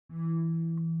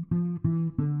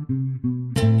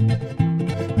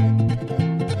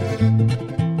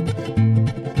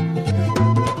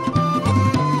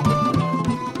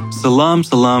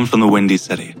Salam from the Windy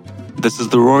City. This is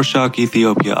the Rorschach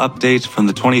Ethiopia update from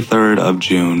the 23rd of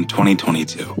June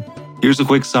 2022. Here's a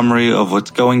quick summary of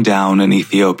what's going down in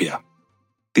Ethiopia.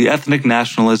 The ethnic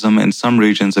nationalism in some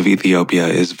regions of Ethiopia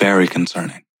is very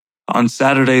concerning. On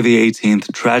Saturday the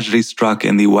 18th, tragedy struck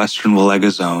in the western Wolega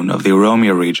zone of the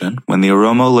Oromia region when the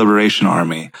Oromo Liberation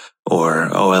Army,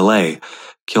 or OLA,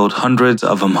 killed hundreds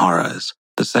of Amharas,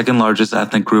 the second largest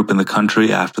ethnic group in the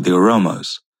country after the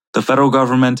Oromos. The federal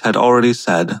government had already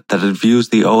said that it views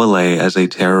the OLA as a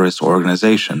terrorist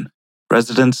organization.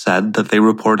 Residents said that they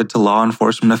reported to law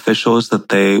enforcement officials that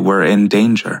they were in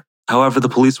danger. However, the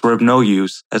police were of no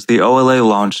use as the OLA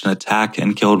launched an attack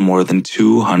and killed more than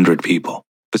 200 people.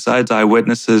 Besides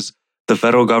eyewitnesses, the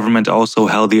federal government also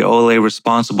held the OLA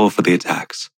responsible for the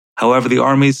attacks. However, the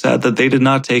army said that they did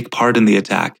not take part in the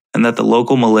attack and that the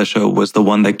local militia was the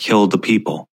one that killed the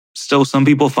people. Still, some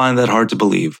people find that hard to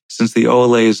believe, since the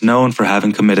OLA is known for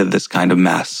having committed this kind of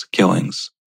mass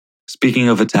killings. Speaking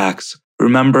of attacks,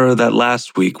 remember that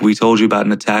last week we told you about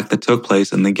an attack that took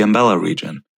place in the Gambela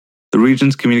region. The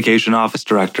region's communication office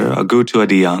director, Agutu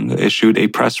Adiyang, issued a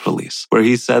press release where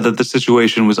he said that the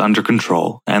situation was under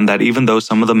control and that even though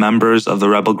some of the members of the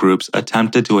rebel groups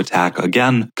attempted to attack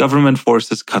again, government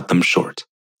forces cut them short.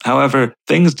 However,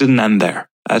 things didn't end there,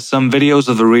 as some videos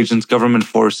of the region's government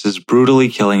forces brutally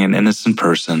killing an innocent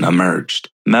person emerged.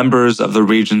 Members of the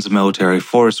region's military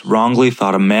force wrongly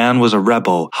thought a man was a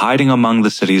rebel hiding among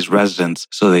the city's residents,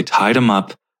 so they tied him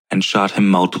up and shot him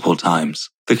multiple times.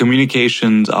 The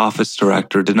communications office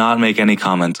director did not make any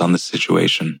comments on the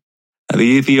situation. The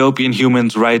Ethiopian Human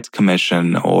Rights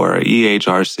Commission, or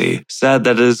EHRC, said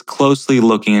that it is closely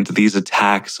looking into these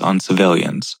attacks on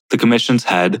civilians. The commission's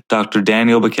head, Dr.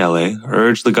 Daniel Bekele,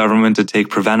 urged the government to take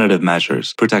preventative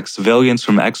measures, protect civilians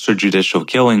from extrajudicial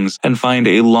killings, and find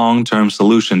a long-term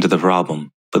solution to the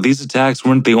problem. But these attacks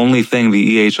weren't the only thing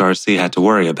the EHRC had to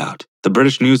worry about. The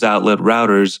British news outlet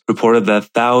Reuters reported that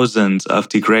thousands of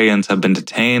Tigrayans have been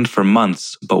detained for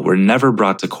months but were never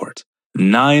brought to court.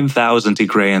 9,000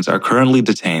 Tigrayans are currently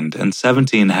detained and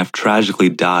 17 have tragically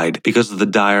died because of the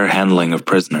dire handling of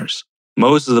prisoners.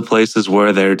 Most of the places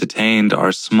where they're detained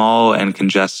are small and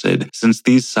congested, since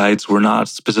these sites were not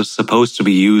supposed to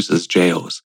be used as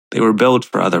jails. They were built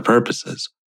for other purposes.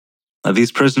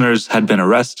 These prisoners had been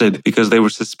arrested because they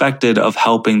were suspected of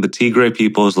helping the Tigray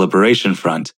People's Liberation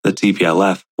Front, the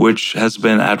TPLF, which has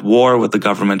been at war with the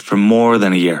government for more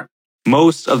than a year.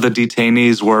 Most of the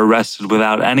detainees were arrested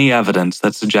without any evidence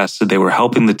that suggested they were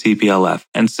helping the TPLF,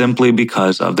 and simply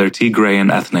because of their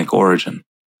Tigrayan ethnic origin.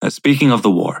 Speaking of the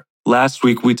war, last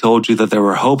week we told you that there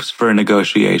were hopes for a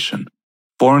negotiation.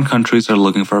 Foreign countries are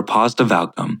looking for a positive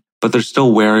outcome, but they're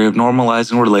still wary of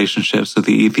normalizing relationships with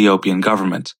the Ethiopian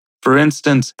government. For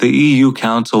instance, the EU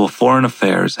Council of Foreign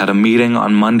Affairs had a meeting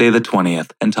on Monday the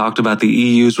 20th and talked about the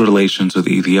EU's relations with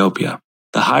Ethiopia.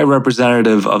 The High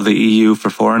Representative of the EU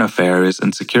for Foreign Affairs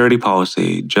and Security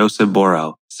Policy, Joseph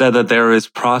Borrell, said that there is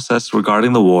process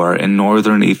regarding the war in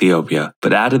northern Ethiopia,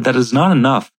 but added that it is not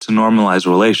enough to normalize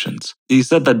relations. He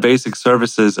said that basic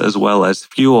services as well as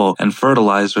fuel and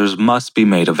fertilizers must be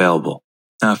made available.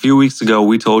 Now, a few weeks ago,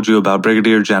 we told you about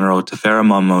Brigadier General Tefera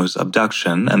Momo's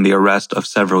abduction and the arrest of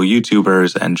several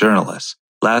YouTubers and journalists.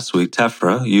 Last week,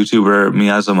 Tefera, YouTuber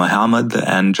Miaza Mohammed,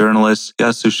 and journalist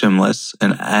Yasu Shimlis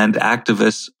and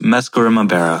activist Mescarim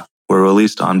Abera were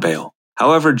released on bail.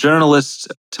 However,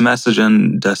 journalist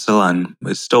Temesgen Desilan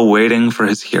is still waiting for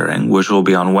his hearing, which will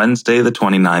be on Wednesday, the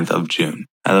 29th of June.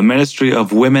 Now, the Ministry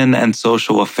of Women and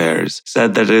Social Affairs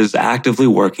said that it is actively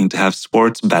working to have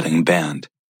sports betting banned.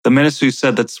 The ministry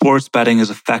said that sports betting is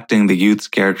affecting the youth's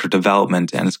character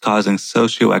development and is causing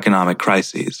socioeconomic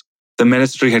crises. The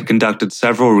ministry had conducted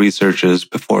several researches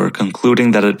before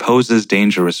concluding that it poses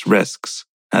dangerous risks.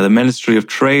 Now, the Ministry of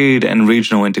Trade and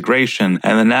Regional Integration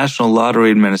and the National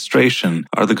Lottery Administration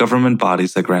are the government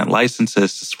bodies that grant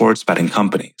licenses to sports betting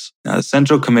companies. Now, the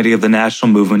Central Committee of the National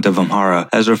Movement of Amhara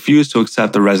has refused to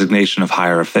accept the resignation of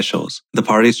higher officials. The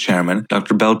party's chairman,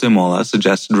 Dr. Belte Mola,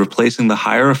 suggested replacing the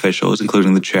higher officials,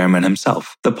 including the chairman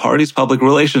himself. The party's public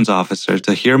relations officer,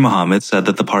 Tahir Mohammed, said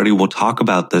that the party will talk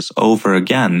about this over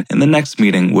again in the next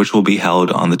meeting, which will be held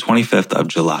on the 25th of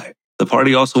July. The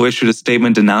party also issued a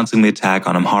statement denouncing the attack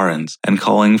on Amharans and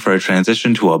calling for a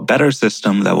transition to a better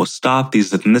system that will stop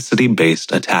these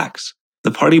ethnicity-based attacks.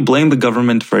 The party blamed the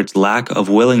government for its lack of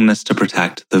willingness to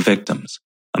protect the victims.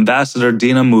 Ambassador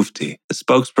Dina Mufti, the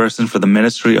spokesperson for the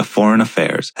Ministry of Foreign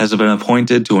Affairs, has been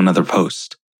appointed to another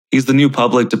post. He's the new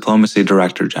Public Diplomacy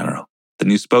Director General. the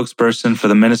new spokesperson for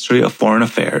the Ministry of Foreign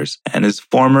Affairs, and his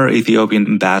former Ethiopian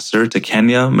ambassador to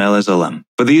Kenya, Meles Zenawi.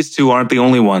 But these two aren't the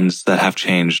only ones that have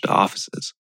changed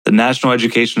offices. The National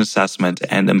Education Assessment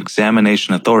and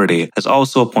Examination Authority has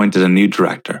also appointed a new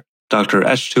director. Dr.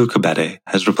 Eshtu Kabede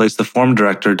has replaced the former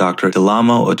director Dr.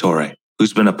 Dilamo Otore,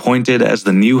 who's been appointed as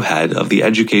the new head of the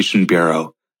Education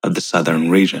Bureau of the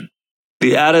Southern Region.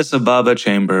 The Addis Ababa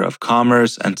Chamber of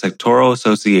Commerce and sectoral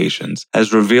associations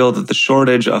has revealed that the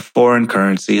shortage of foreign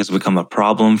currency has become a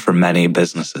problem for many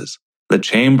businesses. The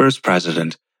chamber's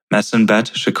president,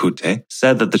 Messenbet Shakute,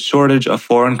 said that the shortage of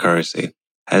foreign currency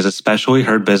has especially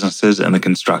hurt businesses in the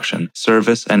construction,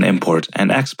 service, and import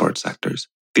and export sectors.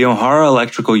 The Amhara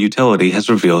Electrical Utility has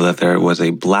revealed that there was a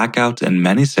blackout in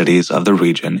many cities of the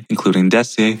region, including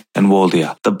Dessie and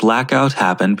Woldia. The blackout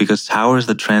happened because towers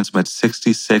that transmit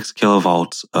 66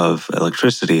 kilovolts of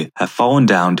electricity have fallen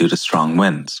down due to strong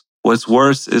winds. What's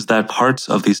worse is that parts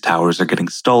of these towers are getting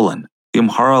stolen. The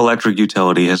Amhara Electric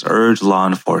Utility has urged law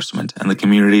enforcement and the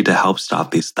community to help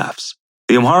stop these thefts.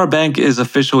 The Amhara Bank is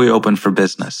officially open for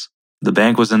business. The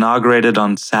bank was inaugurated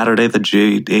on Saturday, the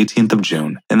 18th of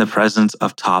June, in the presence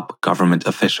of top government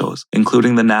officials,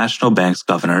 including the National Bank's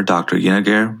governor, Dr.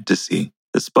 Yinager Disi,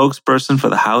 the spokesperson for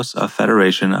the House of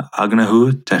Federation,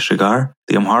 Agnehu Teshagar,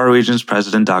 the Amhara region's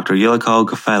president, Dr. Yilakal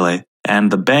Gafele,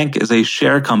 and the bank is a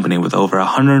share company with over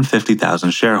 150,000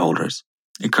 shareholders.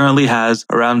 It currently has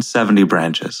around 70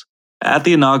 branches. At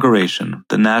the inauguration,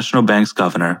 the National Bank's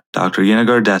governor, Dr.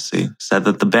 Yinager Desi, said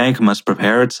that the bank must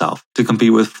prepare itself to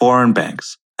compete with foreign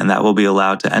banks, and that will be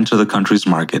allowed to enter the country's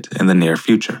market in the near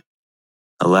future.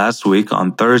 Last week,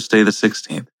 on Thursday the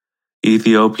 16th,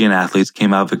 Ethiopian athletes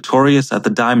came out victorious at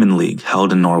the Diamond League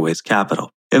held in Norway's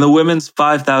capital. In the women's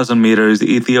 5,000 meters,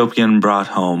 Ethiopian brought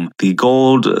home the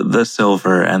gold, the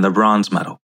silver, and the bronze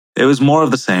medal. It was more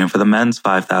of the same for the men's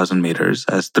 5,000 meters,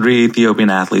 as 3 Ethiopian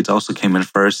athletes also came in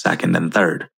first, second, and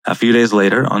third. A few days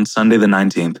later, on Sunday the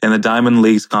 19th, in the Diamond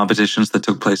League's competitions that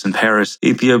took place in Paris,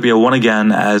 Ethiopia won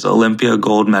again as Olympia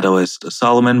gold medalist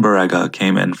Solomon Barega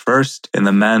came in first in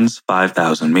the men's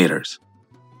 5,000 meters.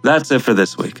 That's it for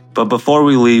this week, but before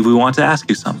we leave, we want to ask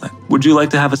you something. Would you like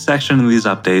to have a section in these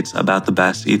updates about the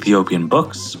best Ethiopian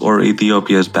books or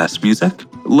Ethiopia's best music?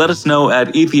 Let us know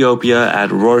at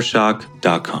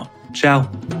ethiopia@rorschach.com. Ciao.